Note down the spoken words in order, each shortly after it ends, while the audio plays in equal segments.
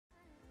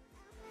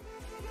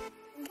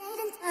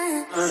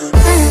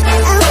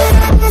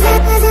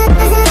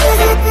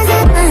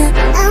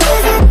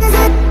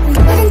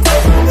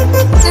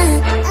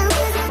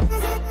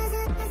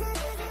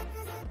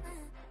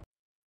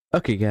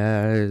Okay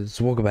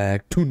guys, welcome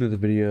back to another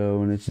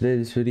video, and in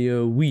today's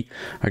video we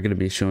are going to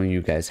be showing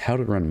you guys how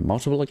to run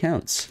multiple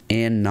accounts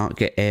and not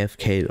get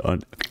AFK'd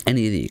on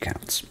any of the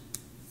accounts.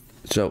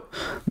 So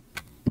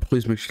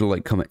please make sure to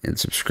like, comment, and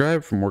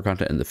subscribe for more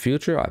content in the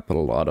future. I put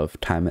a lot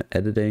of time at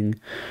editing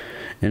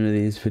into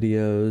these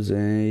videos,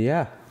 and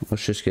yeah,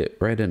 let's just get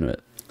right into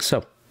it.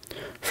 So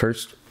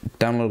first,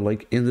 download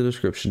link in the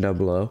description down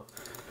below.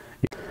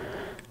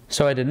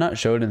 So I did not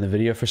show it in the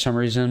video for some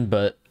reason,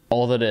 but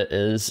all that it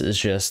is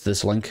just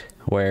this link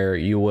where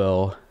you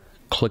will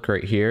click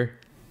right here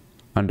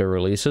under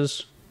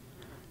releases,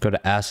 go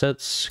to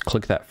assets,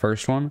 click that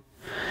first one,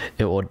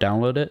 it will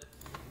download it,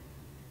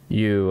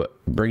 you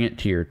bring it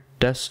to your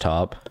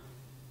desktop,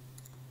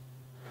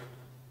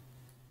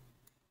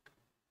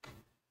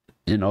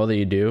 and all that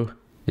you do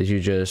is you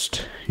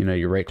just,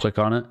 you right click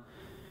on it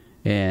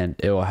and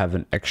it will have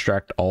an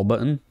extract all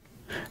button,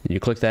 and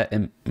you click that.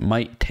 It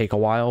might take a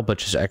while, but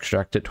just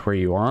extract it to where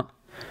you want.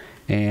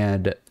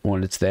 And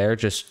when it's there,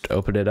 just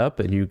open it up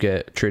and you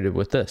get treated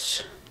with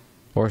this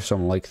or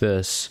something like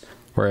this,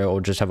 where it will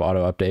just have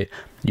auto update.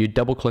 You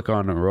double click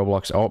on a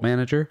Roblox alt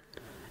manager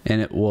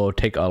and it will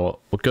take a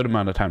good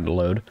amount of time to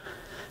load,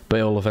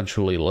 but it will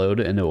eventually load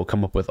and it will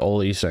come up with all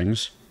these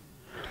things.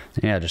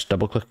 Yeah, just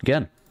double click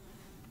again.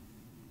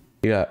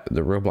 You got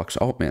the Roblox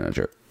alt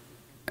manager.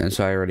 And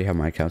so I already have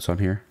my accounts on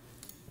here.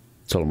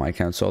 It's all my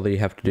accounts. All that you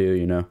have to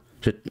do,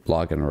 just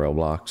log into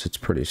Roblox. It's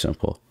pretty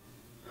simple.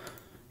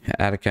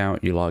 Add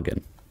account, you log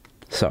in.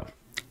 So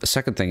the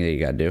second thing that you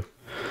gotta do,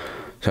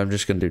 so I'm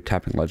just gonna do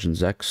Tapping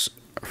Legends X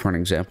for an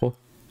example.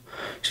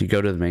 So you go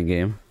to the main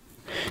game,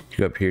 you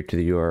go up here to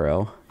the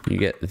URL, you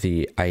get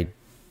the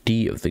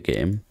ID of the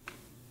game,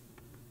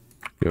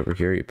 go over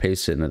here, you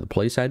paste it into the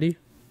place ID,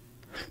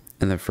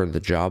 and then for the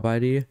job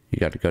ID, you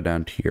got to go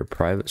down to your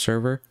private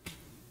server.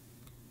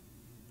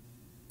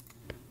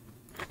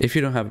 If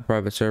you don't have a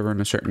private server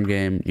in a certain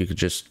game, you could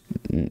just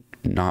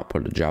not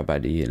put a job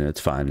ID in,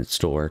 it's fine, it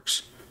still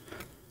works.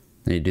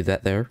 Then you do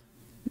that there,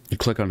 you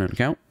click on an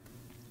account,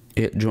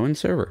 hit join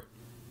server.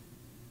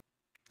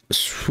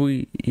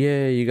 Sweet,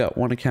 yeah, you got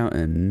one account,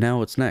 and now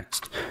what's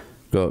next?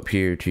 Go up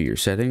here to your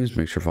settings,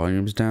 make sure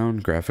volume's down,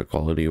 graphic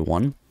quality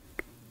 1,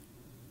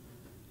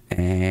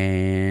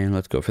 and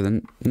let's go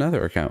for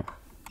another account.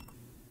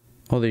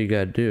 All that you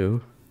gotta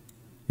do,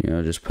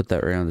 just put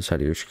that right on the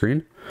side of your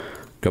screen,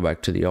 go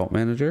back to the alt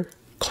manager,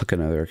 click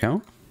another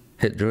account,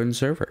 hit join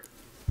server.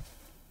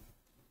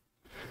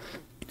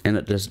 And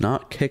it does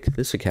not kick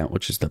this account,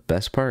 which is the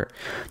best part.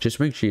 Just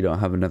make sure you don't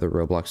have another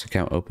Roblox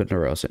account open,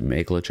 or else it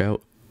may glitch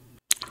out.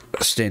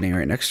 Standing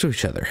right next to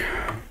each other.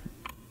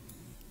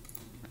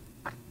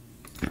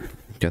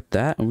 Got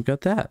that, and we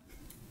got that.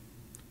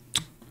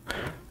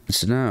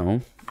 So now,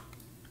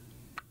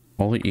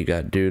 all that you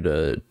got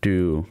to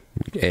do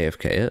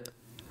AFK it.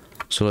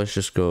 So let's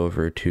just go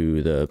over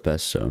to the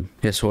best zone.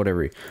 Yes,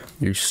 whatever.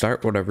 You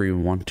start whatever you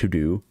want to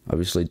do.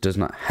 Obviously, it does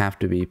not have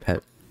to be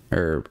pet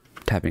or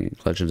Tapping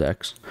Legends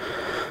X.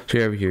 So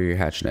you're over here, you're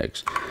hatching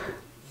eggs.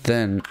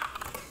 Then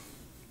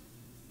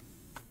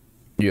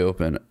you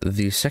open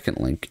the second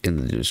link in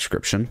the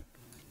description.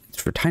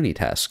 It's for Tiny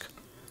Task.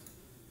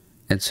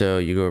 And so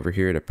you go over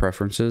here to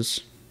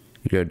preferences.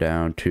 You go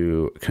down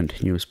to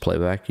continuous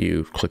playback.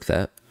 You click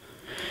that.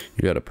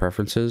 You go to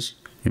preferences.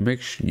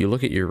 You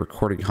look at your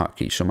recording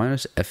hotkey. So mine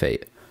is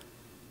F8.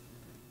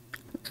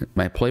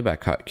 My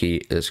playback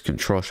hotkey is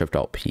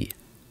Control-Shift-Alt-P.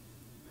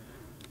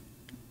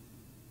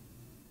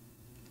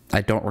 I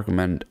don't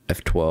recommend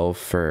F12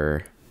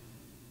 for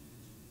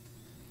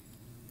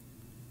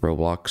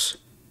Roblox,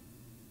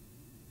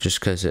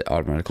 just because it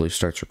automatically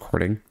starts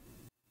recording.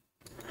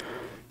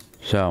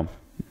 So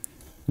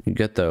you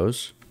get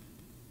those,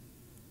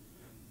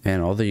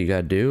 and all that you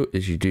gotta do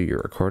is you do your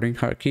recording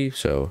hotkey.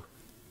 So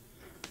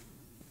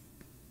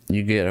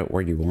you get it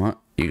where you want.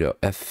 You go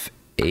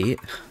F8.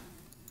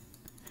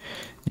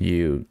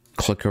 You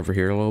click over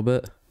here a little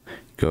bit.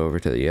 Go over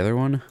to the other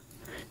one.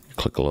 You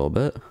click a little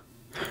bit.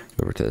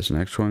 Go over to this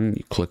next one,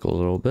 you click a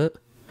little bit,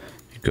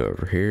 you go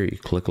over here, you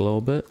click a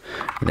little bit,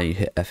 and then you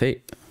hit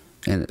F8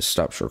 and it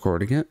stops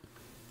recording it.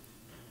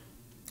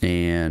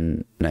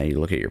 And now you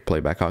look at your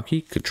playback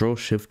hotkey,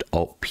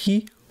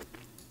 Control-Shift-Alt-P,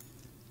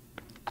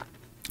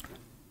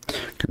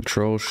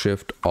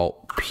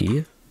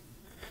 Control-Shift-Alt-P,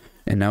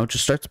 and now it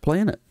just starts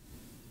playing it.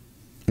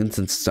 And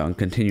since it's on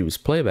continuous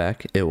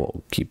playback, it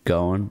will keep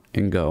going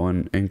and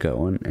going and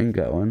going and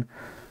going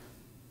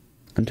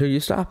until you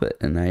stop it.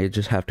 And now you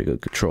just have to go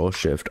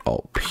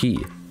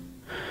Control-Shift-Alt-P,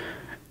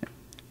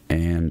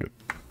 and it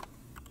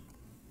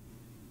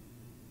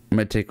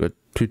might take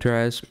 2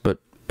 tries, but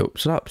it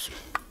stops.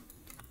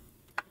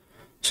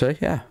 So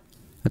yeah,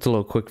 that's a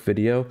little quick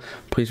video.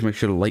 Please make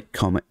sure to like,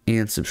 comment,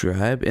 and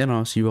subscribe, and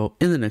I'll see you all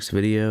in the next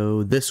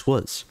video. This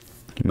was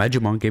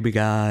Magimon Gaming,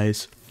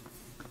 guys,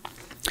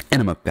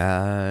 and I'm up,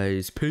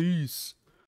 guys. Peace.